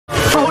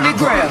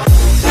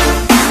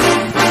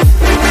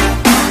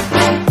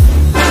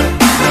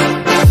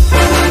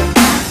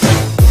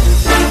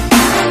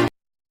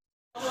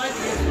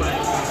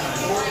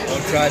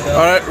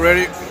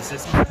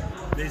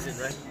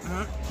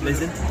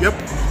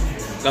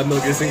Got no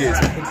guessing gates.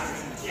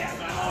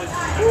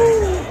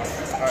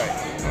 Alright.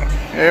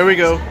 Here we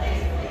go.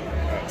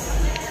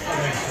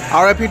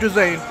 R.I.P. to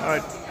Zayn.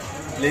 Alright.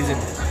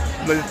 Legend.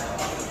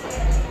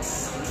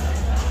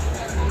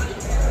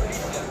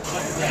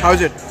 How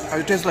is it? How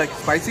it taste like?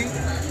 Spicy?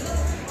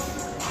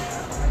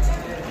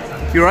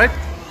 You right?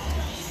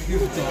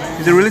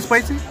 Is it really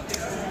spicy?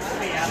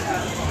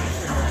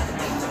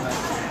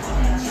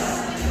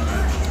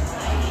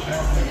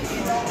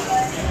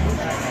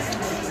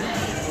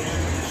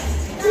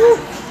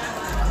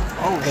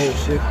 Oh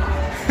shit.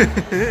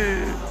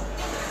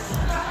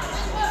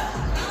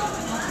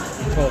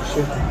 Oh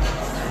shit.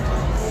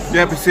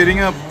 Yep, it's sitting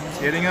up.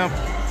 Sitting up.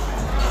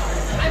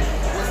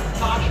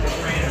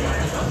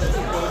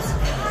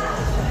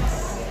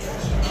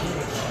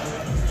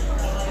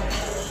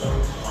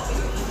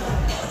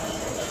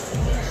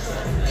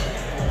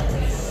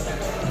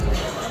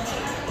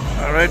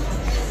 Alright.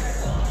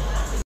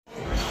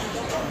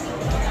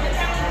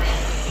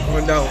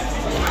 Going down.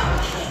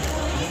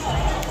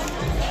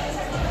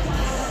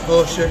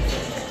 Oh shit.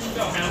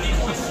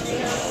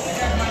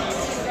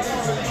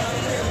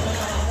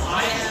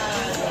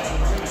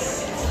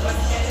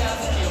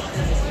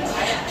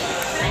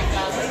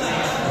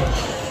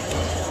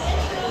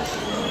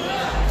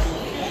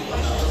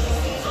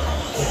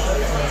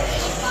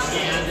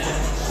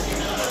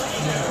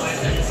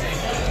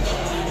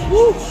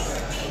 Woo!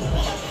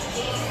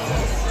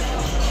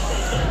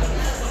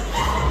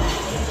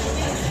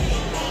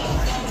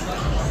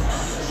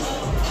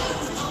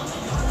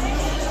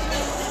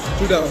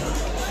 Two down.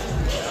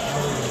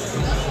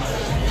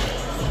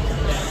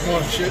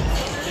 Oh shit.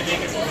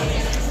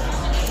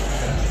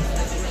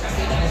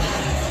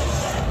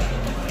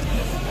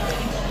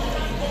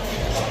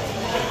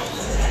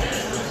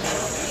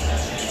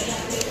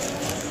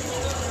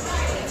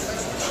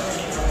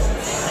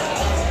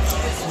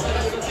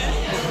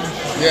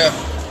 Yeah.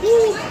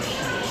 Woo.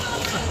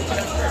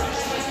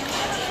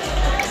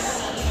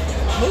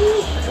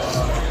 Woo.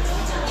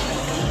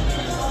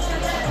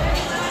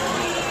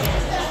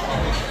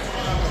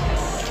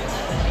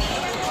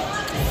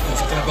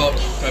 Tap out.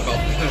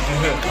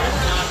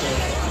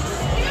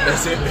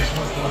 That's it.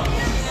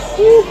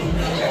 Woo.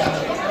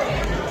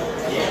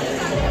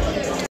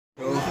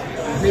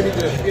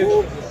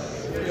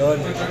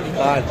 Done.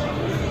 God.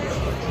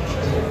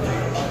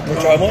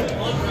 Wanna try one?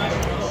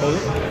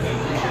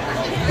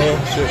 Oh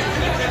shit.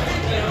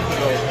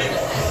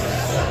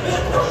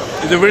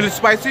 Is it really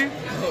spicy?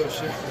 Oh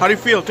shit. How do you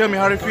feel? Tell me,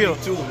 how do you feel?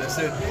 Two, that's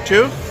it.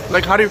 Two?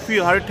 Like, how do you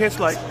feel? How do it taste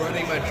like?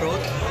 Running my throat.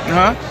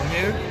 Uh-huh. From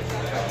here.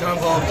 My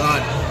tongue's all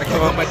gone. I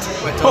can't put my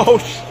tongue. Oh,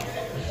 shit.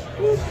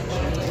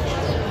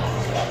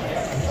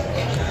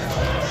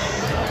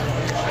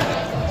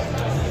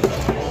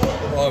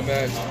 Oh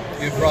man.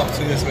 Give props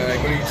to this man.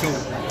 I'm gonna eat two.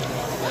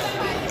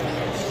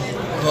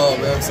 Oh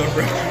man, I'm so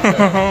proud.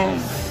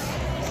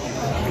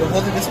 Yo,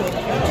 hold it this one.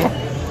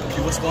 He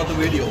was on the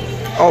radio.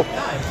 Oh.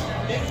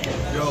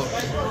 Yo.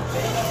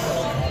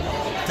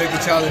 Take the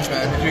challenge,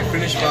 man. If you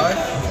finish 5,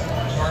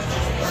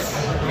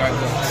 you got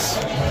this.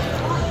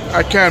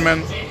 I can,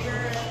 man.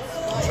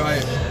 Try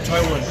it.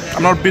 Try one.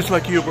 I'm not beast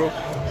like you, bro.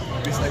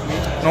 Just like me.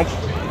 Nope.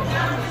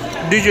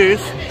 DJ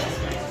is.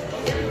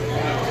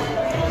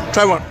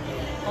 Try one.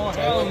 Oh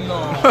hell no.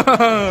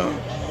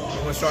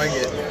 Let's try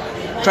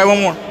again. Try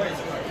one more.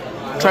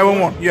 Try one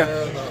more. Yeah.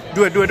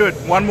 No. Do it.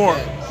 One more.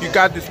 You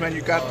got this, man.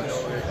 You got this.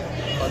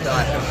 I'll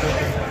die.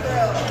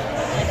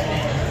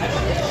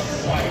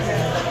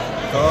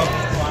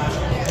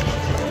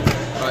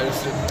 Alright,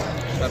 let's do it.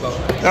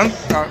 Bye-bye. Done?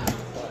 Alright.